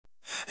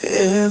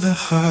In the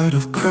heart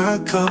of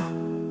Krakow,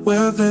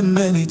 where I've been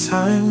many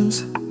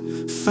times,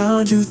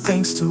 found you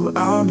thanks to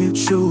our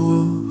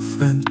mutual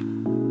friend.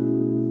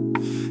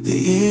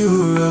 The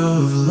era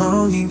of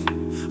longing,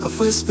 of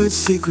whispered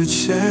secrets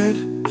shared.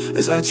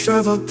 As I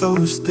traveled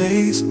those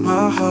days,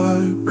 my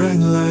heart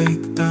rang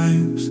like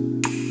dimes.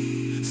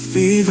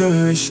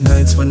 Feverish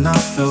nights when I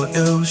felt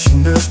ill, she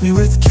nursed me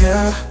with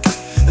care.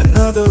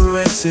 Another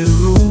rented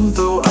room,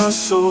 though our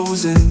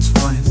souls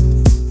entwined.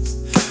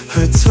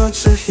 Her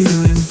touch a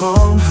healing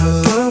balm,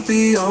 her love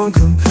beyond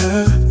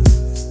compare.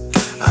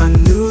 I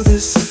knew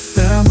this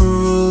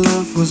ephemeral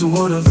love was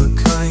one of a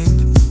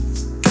kind.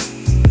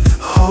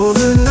 All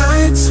the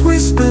nights we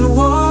spent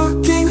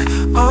walking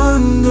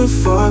under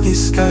foggy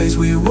skies,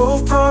 we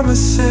wove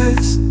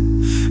promises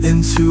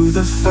into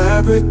the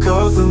fabric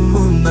of the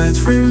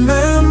moonlight.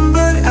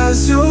 Remembered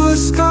as your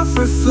scarf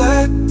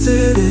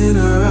reflected in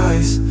her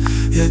eyes.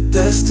 Yet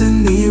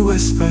destiny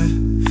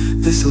whispered,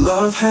 this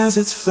love has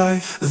its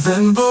flight.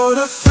 Then bought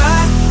a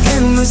flat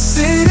in the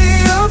city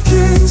of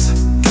kings,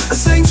 a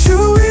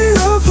sanctuary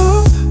of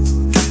hope.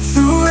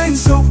 Through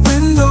rain-soaked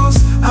windows,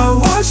 I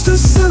watched her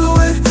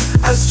silhouette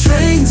as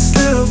trains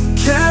still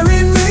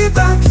carried me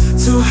back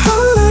to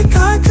her like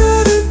I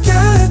couldn't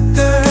get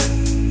there.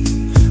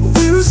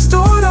 We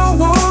restored our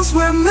walls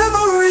where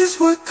memories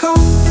would go.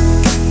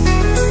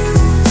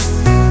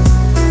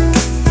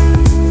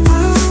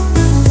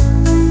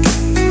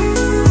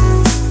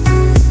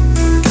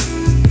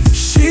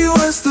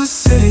 The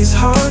city's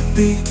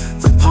heartbeat,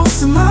 the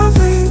pulse in my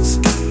veins.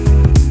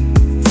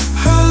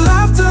 Her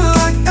laughter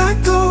like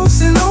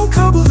echoes in old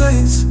cobble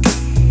lanes.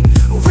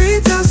 We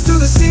danced through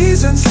the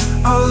seasons,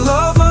 our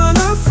love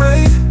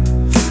unafraid.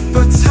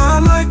 But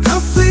time like a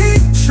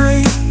fleet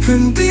train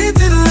couldn't be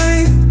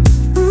delayed.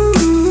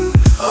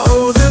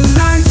 Oh, the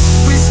nights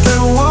we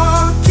spent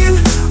walking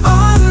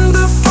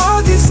under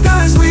foggy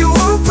skies, we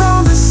wore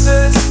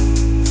promises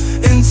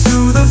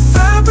into the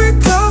fabric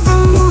of the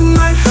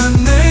moonlight. Her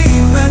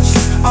name etched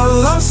our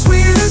love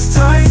sweet as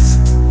ties.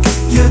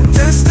 Yet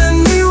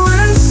destiny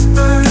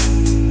whispered,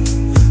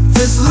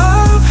 this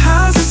love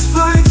has its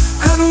flight.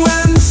 And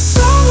when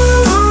summer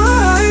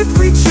arrived,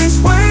 we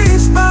chased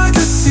waves by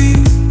the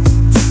sea.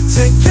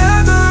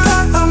 Together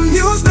at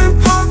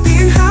amusement park,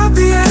 being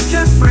happy and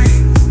carefree.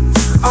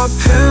 Our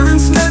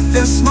parents met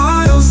their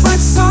smiles like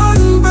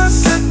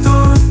sunbursts at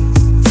dawn.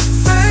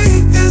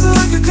 Fate is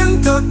like a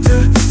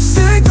conductor,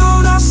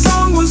 signaled our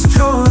song was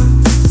drawn.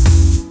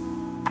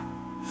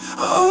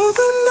 Oh,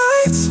 the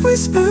nights we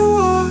spent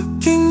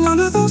walking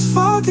under those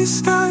foggy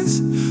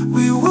skies,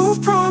 we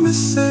wove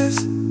promises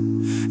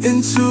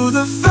into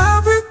the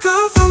fabric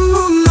of the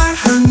moonlight.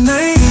 Her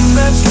name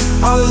etched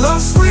our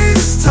love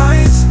sweetest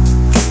ties.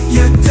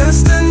 Yet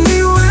destiny